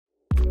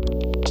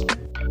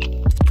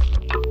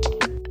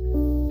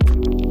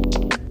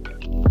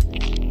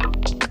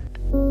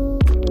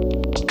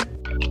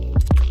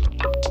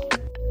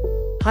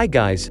Hi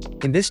guys,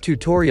 in this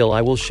tutorial I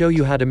will show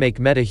you how to make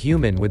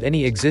Metahuman with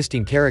any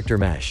existing character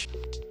mesh.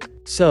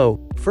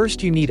 So,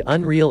 first you need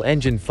Unreal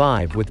Engine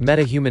 5 with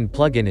Metahuman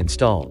plugin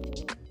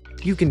installed.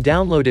 You can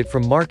download it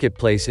from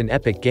Marketplace in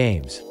Epic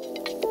Games.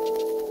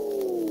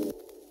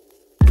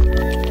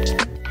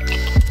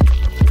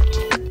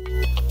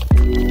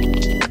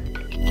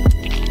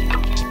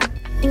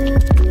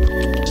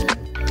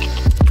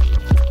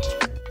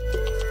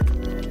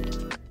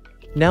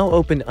 Now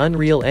open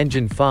Unreal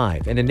Engine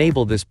 5 and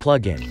enable this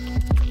plugin.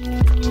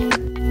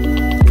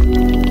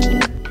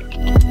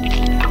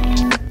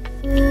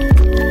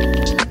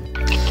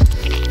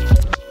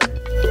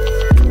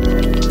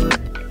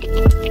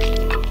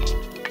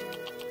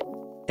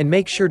 And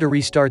make sure to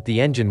restart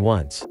the engine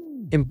once.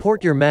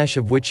 Import your mesh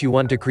of which you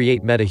want to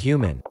create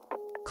Metahuman.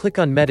 Click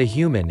on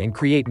Metahuman and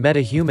create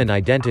Metahuman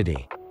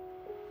identity.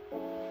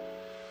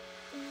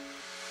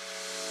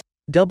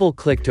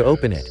 Double-click to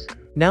open it.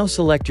 Now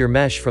select your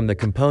mesh from the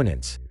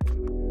components.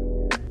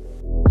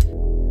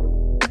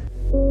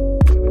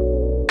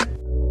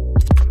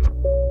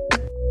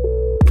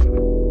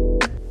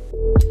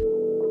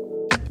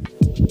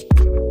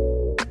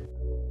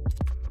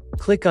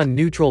 Click on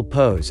Neutral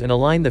Pose and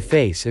align the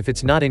face if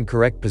it's not in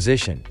correct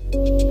position.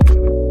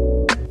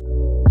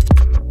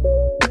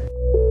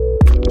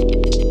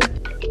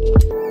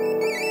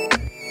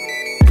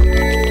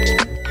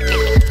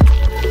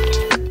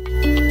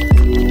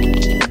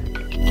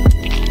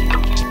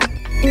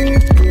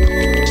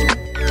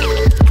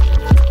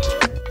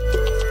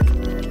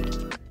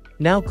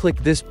 Now click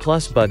this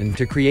plus button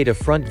to create a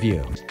front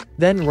view.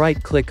 Then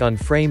right-click on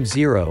Frame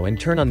 0 and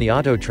turn on the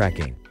auto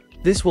tracking.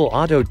 This will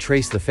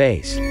auto-trace the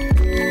face.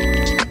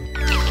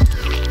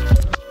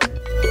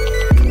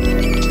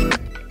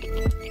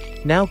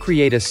 Now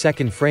create a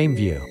second frame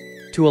view.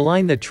 To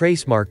align the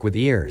trace mark with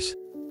ears.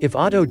 If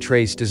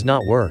auto-trace does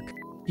not work,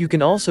 you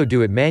can also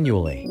do it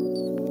manually.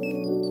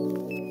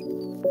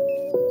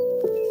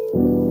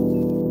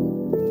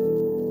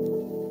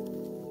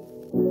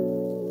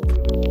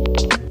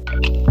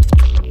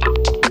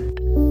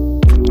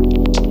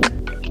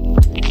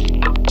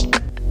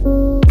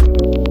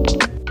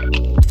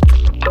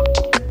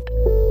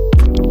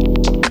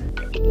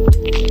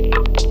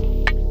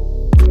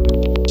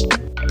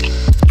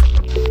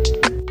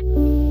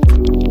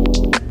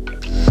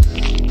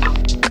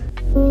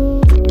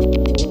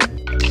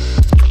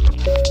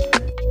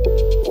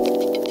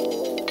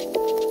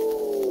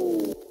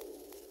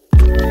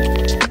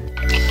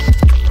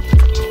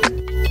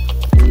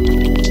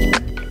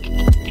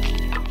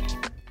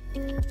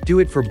 Do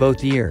it for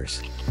both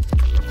ears.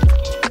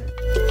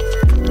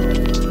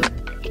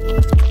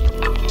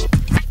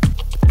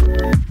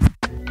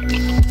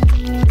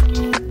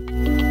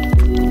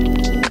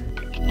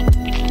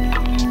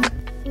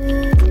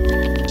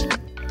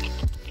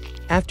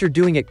 After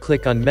doing it,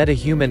 click on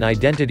Metahuman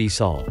Identity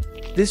Solve.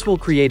 This will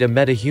create a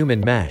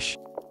Metahuman mesh.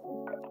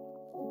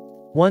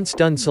 Once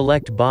done,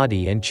 select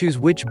body and choose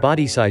which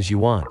body size you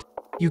want.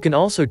 You can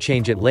also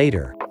change it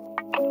later.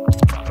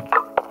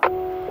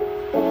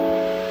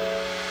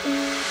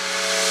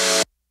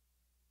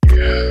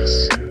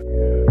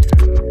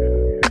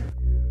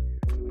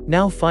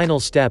 Now final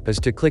step is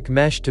to click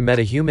Mesh to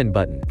Metahuman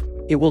button.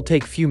 It will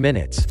take few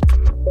minutes.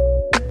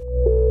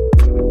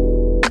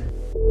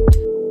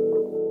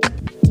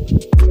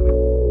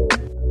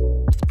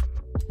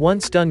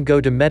 Once done, go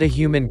to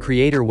Metahuman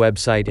Creator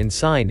website and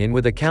sign in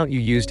with account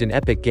you used in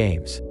Epic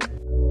Games.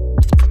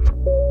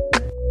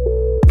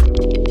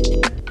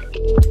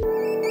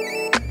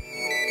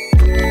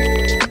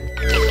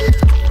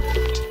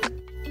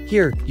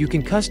 Here, you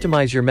can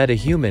customize your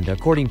Metahuman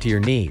according to your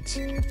needs.